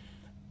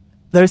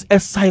 there is a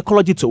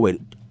psychology to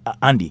it,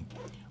 Andy.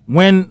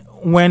 When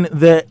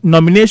the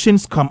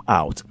nominations come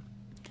out,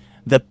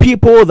 the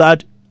people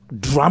that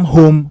drum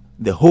home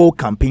the whole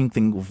campaign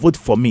thing, vote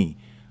for me,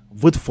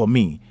 vote for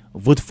me,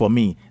 vote for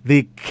me,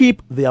 they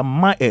keep their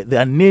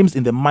names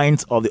in the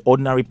minds of the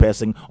ordinary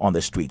person on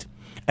the street.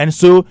 And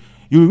so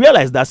you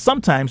realize that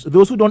sometimes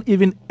those who don't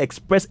even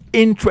express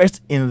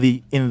interest in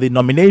the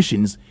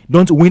nominations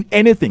don't win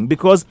anything,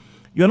 because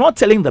you're not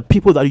telling the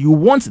people that you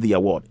want the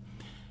award.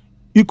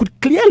 You could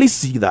clearly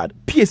see that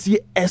PSC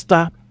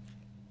Esther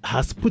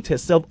has put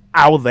herself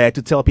out there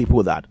to tell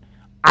people that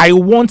I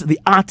want the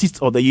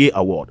Artist of the Year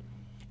award.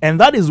 And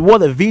that is what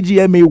the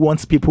VGMA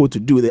wants people to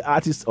do, the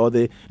artists or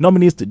the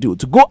nominees to do,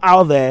 to go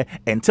out there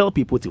and tell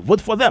people to vote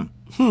for them.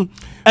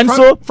 And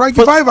so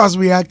Frankie Five has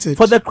reacted.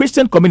 For the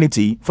Christian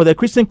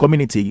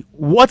community,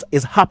 what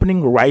is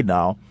happening right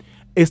now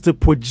is to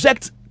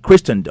project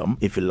Christendom,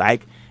 if you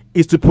like,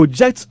 is to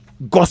project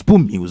gospel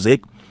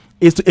music,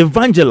 is to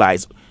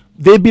evangelize.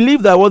 They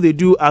believe that what they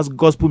do as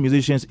gospel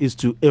musicians is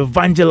to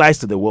evangelize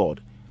to the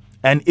world.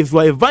 And if you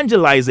are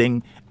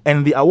evangelizing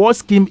and the award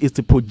scheme is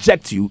to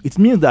project you, it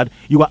means that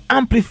you are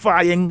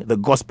amplifying the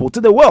gospel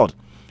to the world.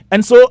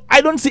 And so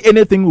I don't see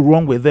anything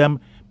wrong with them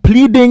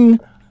pleading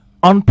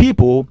on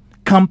people,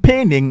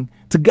 campaigning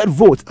to get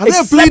votes. Are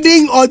they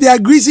pleading or they are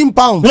greasing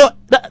pounds? No,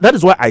 that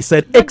is why I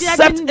said, But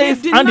except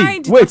if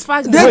Andy,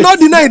 they're not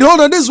denied.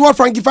 Hold on, this is what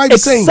Frankie Five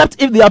is saying.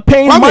 Except if they are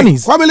paying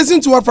monies. Kwame,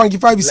 listen to what Frankie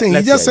Five is saying.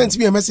 He just sent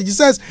me a message. He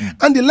says,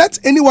 Andy, let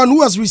anyone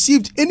who has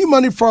received any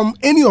money from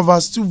any of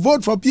us to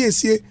vote for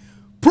PSA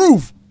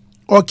prove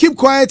or keep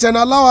quiet and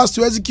allow us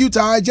to execute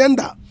our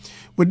agenda.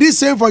 With this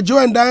same for Joe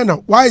and Diana,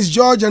 why is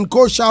George and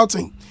Co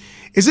shouting?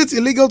 Is it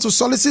illegal to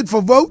solicit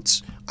for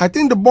votes? I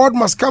think the board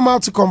must come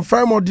out to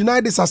confirm or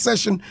deny this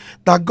assertion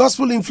that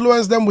gospel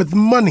influenced them with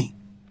money.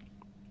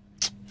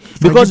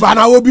 Because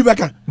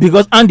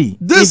Andy,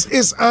 this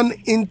is an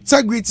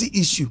integrity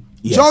issue.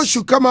 Yes. George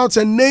should come out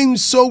and name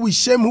so we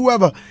shame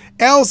whoever.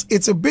 Else,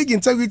 it's a big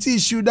integrity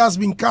issue that's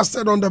been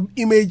casted on the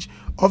image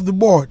of the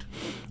board.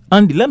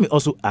 Andy, let me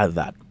also add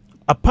that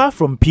apart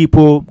from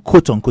people,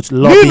 quote unquote,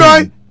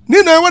 lobbying.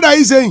 Ninoy, what are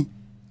you saying?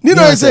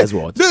 Ninoy says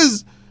what?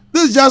 This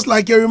is just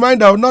like a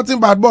reminder of nothing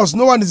but boss.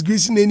 No one is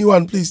greasing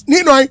anyone, please.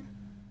 Ninoy.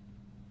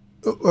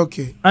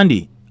 Okay.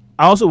 Andy,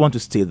 I also want to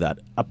state that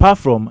apart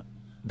from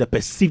the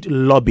perceived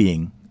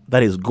lobbying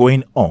that is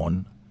going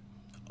on,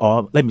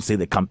 or let me say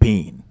the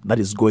campaign that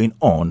is going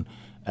on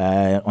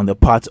the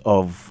part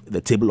of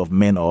the table of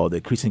men or the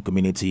Christian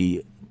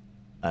community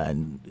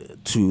and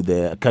to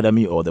the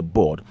academy or the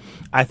board,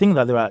 I think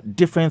that there are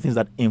different things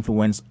that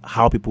influence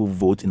how people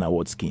vote in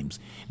award schemes.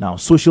 Now,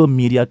 social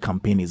media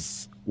campaign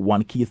is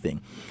one key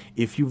thing.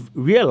 If you've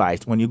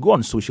realized when you go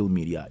on social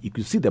media, you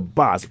can see the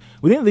buzz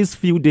within these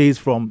few days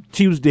from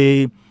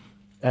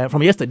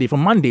yesterday,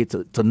 from Monday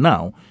to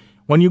now.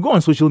 When you go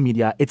on social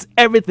media, it's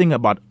everything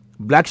about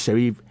Black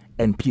Sheriff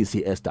and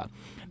PSA Esther.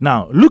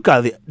 Now, look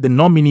at the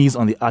nominees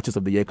on the Artist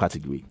of the Year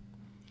category.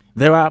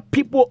 There are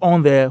people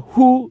on there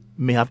who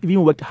may have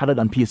even worked harder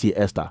than PSA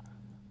Esther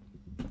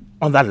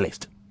on that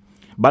list.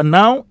 But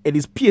now it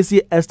is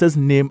PSA Esther's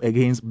name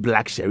against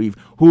Black Sheriff,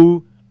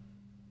 who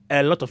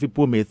a lot of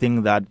people may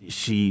think that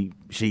she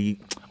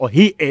or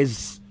he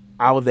is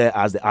out there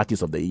as the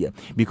Artist of the Year.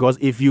 Because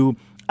if you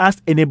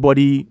ask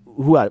anybody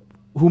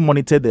who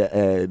monitored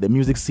the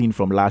music scene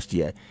from last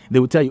year, they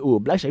will tell you, oh,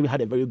 Black Sheriff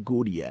had a very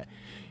good year.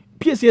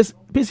 PSA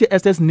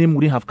Esther's name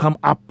wouldn't have come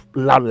up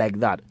loud like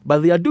that. But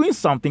they are doing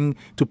something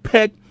to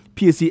peg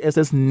PSA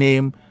Esther's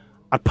name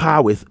at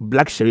par with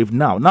Black Sheriff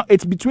now. Now,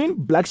 it's between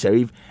Black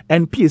Sheriff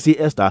and PSA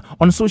Esther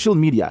on social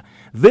media.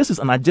 This is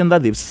an agenda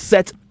they've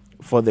set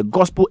for the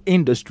gospel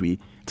industry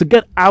to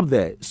get out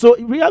there. So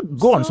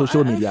go on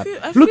social media.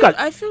 Look at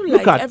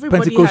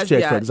Pentecost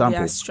Church, for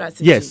example.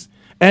 Yes.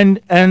 And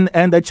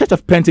the Church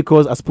of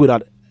Pentecost has put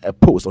out a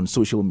post on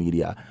social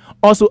media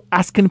also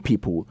asking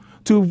people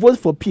to vote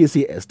for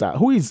PSA Esther,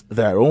 who is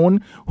their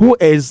own, who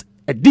is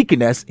a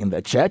deaconess in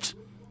the church.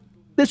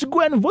 They should go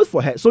and vote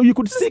for her. So you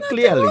could see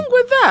clearly. Wrong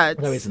with that.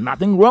 There is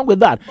nothing wrong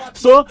with that.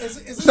 So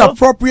is it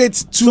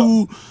appropriate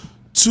to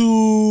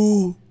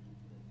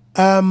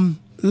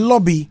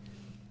lobby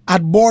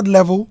at board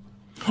level?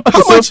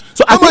 Okay,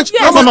 how much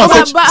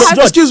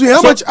is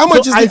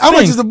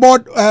the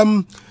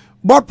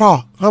board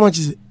power? How much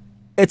is it?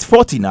 It's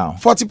 40 now.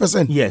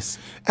 40%. Yes.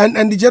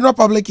 And the general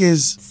public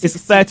is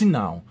 30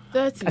 now.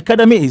 30.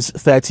 Academy is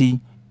 30,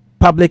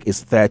 public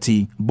is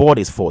 30, board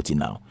is 40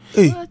 now.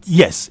 Hey.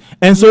 Yes.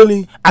 And so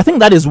Really? I think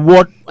that is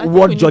what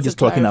George is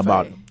talking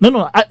clarify. about.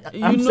 No,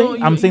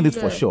 I'm saying this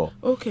for sure.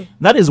 Okay.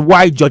 That is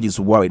why George is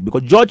worried,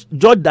 because George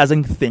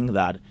doesn't think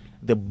that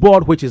the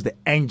board, which is the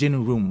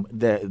engine room,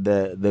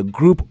 the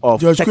group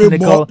of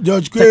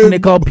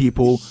technical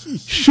people,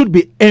 should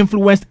be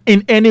influenced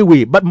in any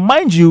way. But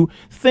mind you,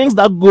 things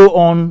that go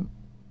on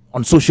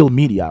social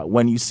media,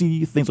 when you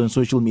see things on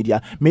social media,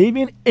 may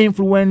even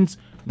influence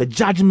the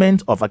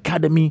judgment of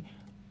academy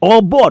or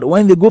board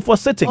when they go for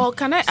sitting. Oh,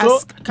 can I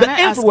ask? The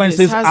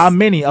influences are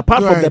many,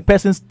 apart from the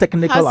person's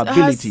technical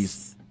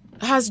abilities.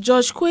 Has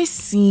George Quaye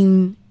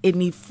seen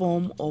any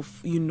form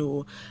of,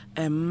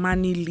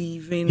 money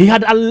leaving? He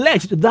had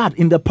alleged that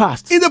in the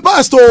past. it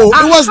was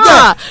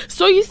there.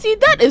 So you see,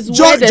 that is George,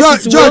 where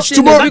the George,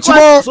 tomorrow,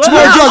 George,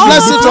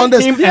 let's sit on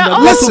this.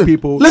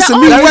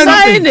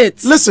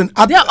 Listen,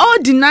 they're all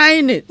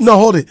denying it. No,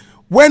 hold it.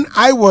 When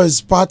I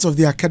was part of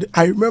the academy,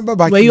 I remember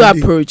back. Were you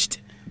approached?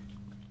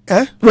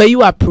 Were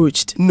you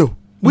approached? No,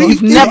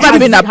 we've never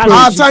been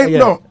approached.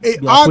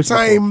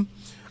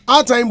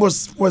 Our time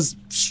was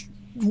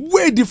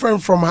way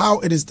different from how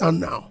it is done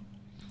now,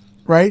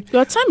 right?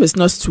 Your time is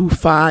not too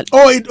far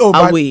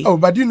away.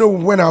 But you know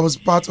when I was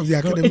part of the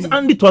academy. It's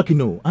Andy talking,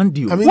 no.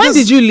 Andy. I mean, when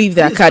did you leave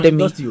the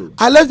academy?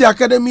 I left the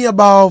academy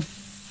about...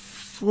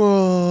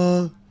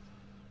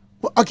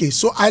 okay,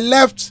 so I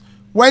left,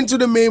 went to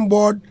the main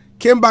board,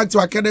 came back to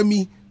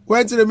academy,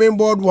 went to the main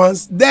board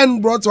once,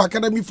 then brought to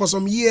academy for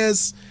some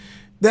years,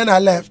 then I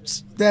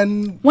left.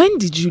 Then when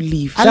did you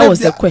leave? That was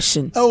the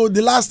question. Oh,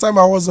 the last time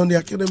I was on the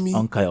academy.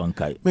 On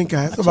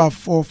Quaye. About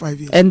 4 or 5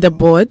 years. And the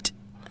board?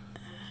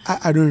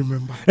 I don't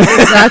remember.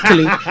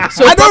 Exactly.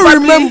 So I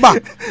don't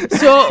remember.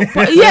 So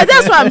yeah,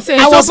 that's what I'm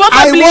saying.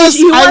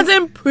 He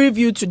wasn't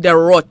privy to the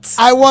rot.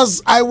 I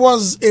was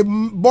a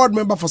board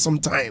member for some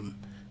time,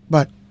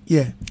 but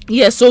yeah.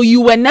 Yeah. So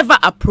you were never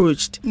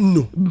approached.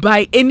 No.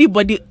 By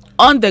anybody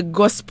on the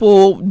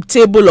gospel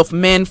table of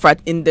men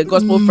in the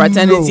gospel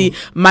fraternity,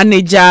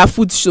 manager,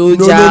 foot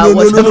soldier,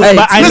 whatever.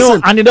 But I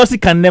know an industry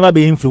can never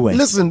be influenced.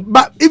 Listen,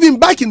 but even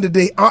back in the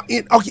day,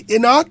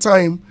 in our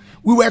time,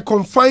 we were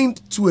confined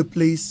to a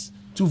place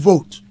to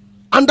vote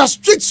under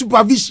strict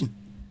supervision.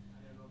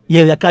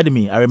 Yeah, the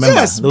academy, I remember.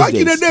 Yes, those back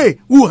days. in the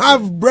day, we'll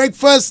have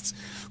breakfast,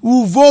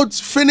 we'll vote,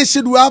 finish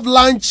it, we'll have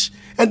lunch.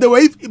 And they were,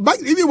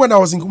 even when I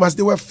was in Kumasi,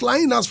 they were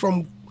flying us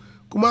from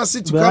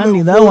Kumasi to come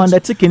and that vote. one, the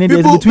chicken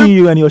is between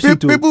you and your shit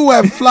too. People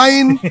were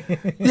flying.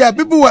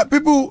 People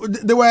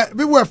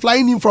were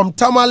flying in from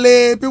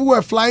Tamale. People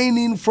were flying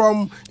in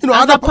from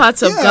other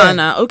parts of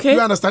Ghana. Okay, you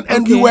understand?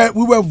 And we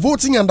were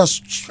voting under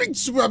strict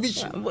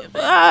supervision.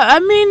 I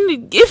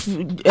mean, if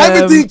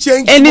everything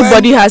changed,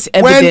 anybody has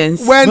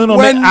evidence.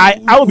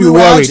 I would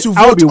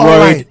be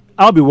worried.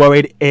 I'll be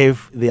worried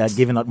if they are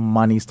giving out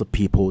monies to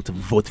people to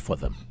vote for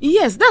them.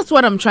 Yes, that's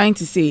what I'm trying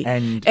to say.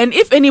 And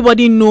if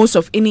anybody knows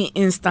of any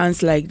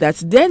instance like that,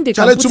 then they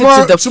can put it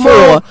to the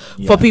floor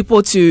for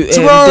people to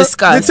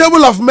discuss. The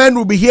table of men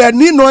will be here.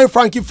 Nino,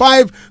 Frankie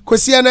 5,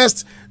 Quaye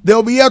Ernest.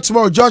 They'll be here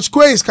tomorrow. Judge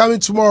Quaye is coming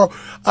tomorrow.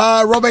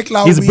 Robert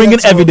Lau. He's bringing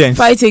evidence.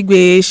 Fight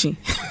Egbeeshi.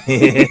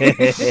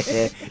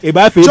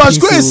 Judge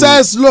Quaye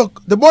says,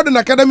 look, the board and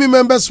academy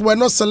members were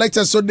not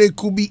selected so they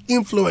could be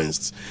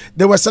influenced.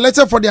 They were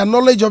selected for their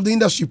knowledge of the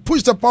industry.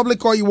 Push the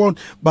public all you want,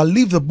 but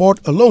leave the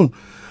board alone.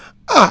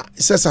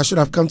 He says I should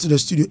have come to the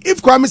studio.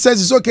 If Kwame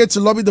says it's okay to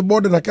lobby the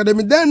board and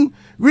academy, then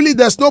really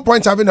there's no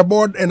point having a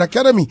board and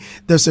academy.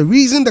 There's a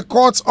reason the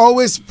courts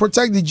always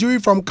protect the jury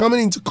from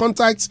coming into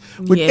contact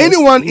with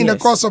anyone in the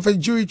course of a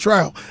jury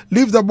trial.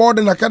 Leave the board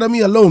and academy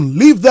alone.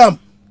 Leave them.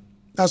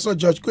 That's what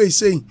Judge Quaye is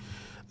saying.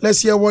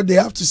 Let's hear what they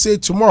have to say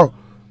tomorrow.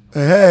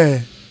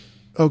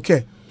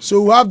 Okay.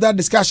 So we'll have that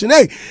discussion.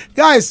 Hey,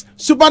 guys,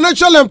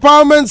 Supernatural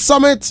Empowerment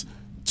Summit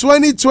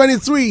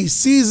 2023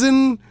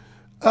 season...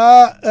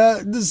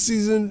 this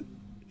season,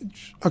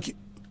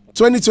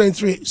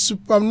 2023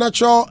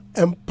 Supernatural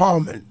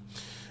Empowerment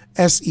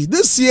SE.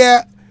 This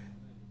year,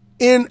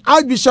 in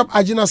Archbishop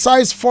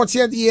Ajinasai's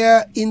 40th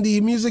year in the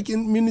music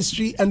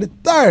ministry and the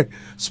third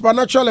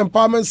Supernatural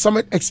Empowerment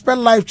Summit, expect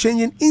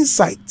life-changing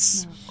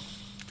insights.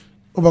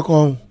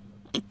 Obako,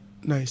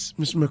 nice,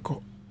 Miss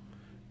Meko,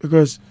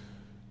 because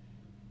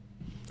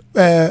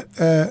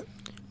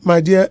my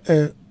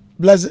dear,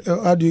 blessed,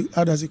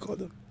 how does he call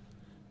them?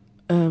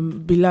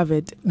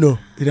 Beloved. No,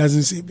 it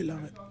doesn't say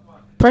beloved.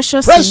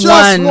 Precious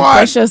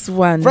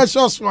one.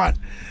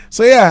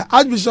 So yeah,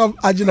 Archbishop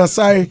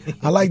Ajinasai,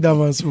 I like that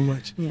man so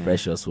much. Yeah.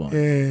 Precious one.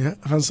 Yeah,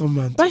 handsome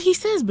man. But he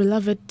says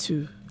beloved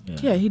too.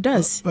 Yeah, he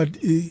does. But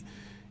he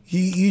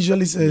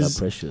usually says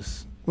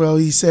precious. Well,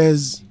 he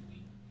says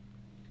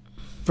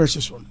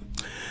precious one.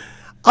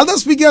 Other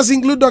speakers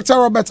include Dr.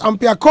 Robert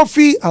Ampia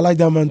Kofi. I like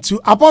that man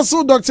too.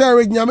 Apostle Dr.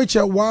 Eric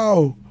Nyamiche.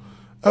 Wow.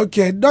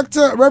 Okay,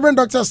 Reverend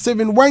Dr.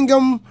 Stephen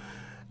Wengam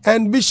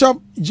and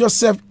Bishop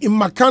Joseph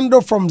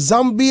Imakando from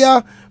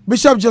Zambia,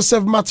 Bishop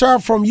Joseph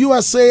Matara from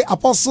USA,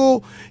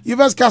 Apostle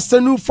Yves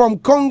Castanu from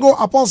Congo,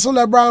 Apostle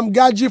Abraham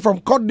Gaji from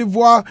Cote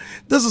d'Ivoire.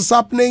 This is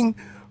happening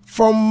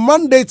from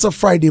Monday to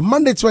Friday,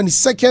 Monday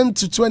 22nd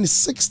to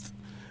 26th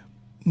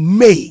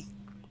May.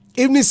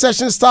 Evening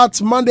session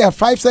starts Monday at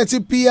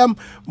 5:30 p.m.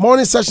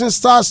 Morning session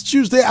starts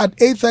Tuesday at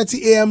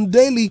 8:30 a.m.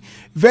 daily.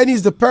 Venue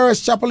is the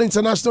Paris Chapel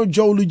International,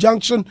 Jolu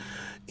Junction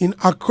in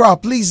Accra.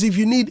 Please, if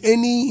you need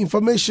any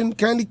information,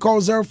 kindly call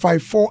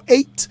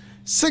 0548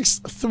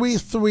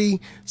 633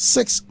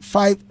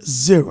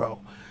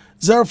 650.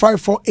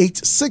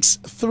 0548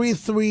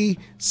 633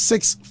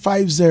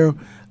 650.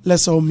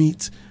 Let's all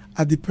meet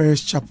at the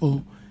Paris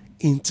Chapel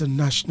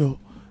International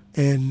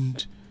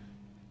and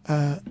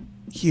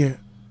hear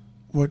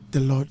what the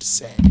Lord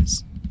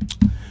says.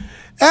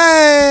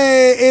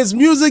 Hey, it's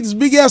music's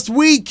biggest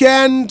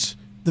weekend.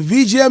 The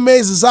VGMA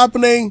is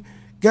happening.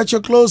 Get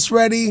your clothes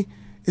ready.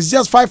 It's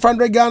just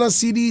 500 Ghana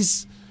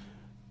cedis.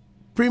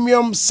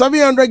 Premium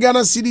 700 Ghana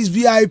cedis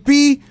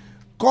VIP.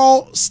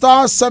 Call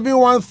star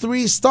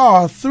 713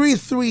 star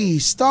 33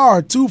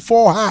 star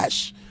 24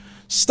 hash.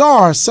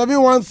 Star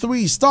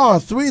 713 star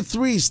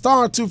 33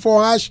 star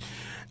 24 hash.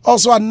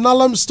 Also at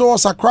Nalem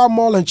Stores, Accra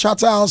Mall and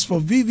Charterhouse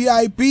for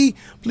VVIP.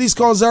 Please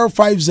call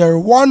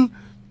 0501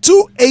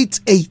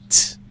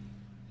 288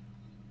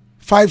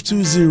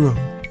 520.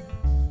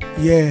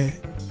 Yeah.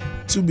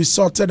 to be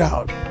sorted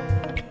out.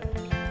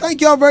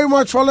 Thank you all very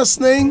much for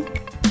listening.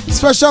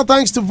 Special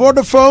thanks to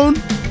Vodafone,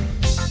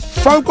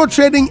 Franco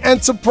Trading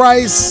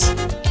Enterprise,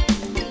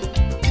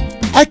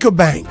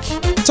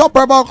 EcoBank, Top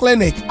Herbal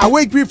Clinic,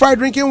 Awake Purified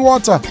Drinking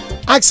Water,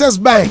 Access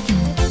Bank,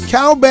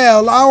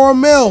 Cowbell, Our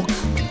Milk.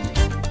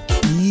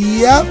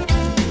 Yep.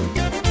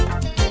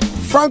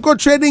 Franco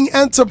Trading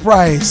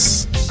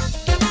Enterprise,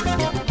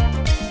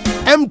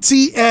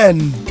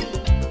 MTN,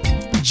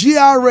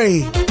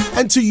 GRA,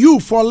 and to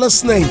you for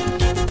listening.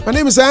 My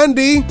name is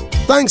Andy.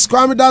 Thanks,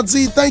 Kwame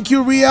Dadzi. Thank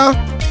you, Ria.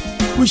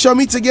 We shall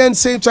meet again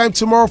same time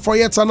tomorrow for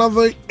yet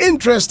another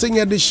interesting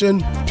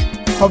edition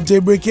of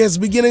Daybreak Hitz,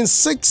 beginning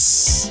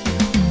 6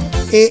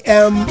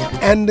 a.m.,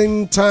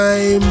 ending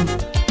time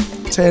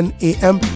 10 a.m.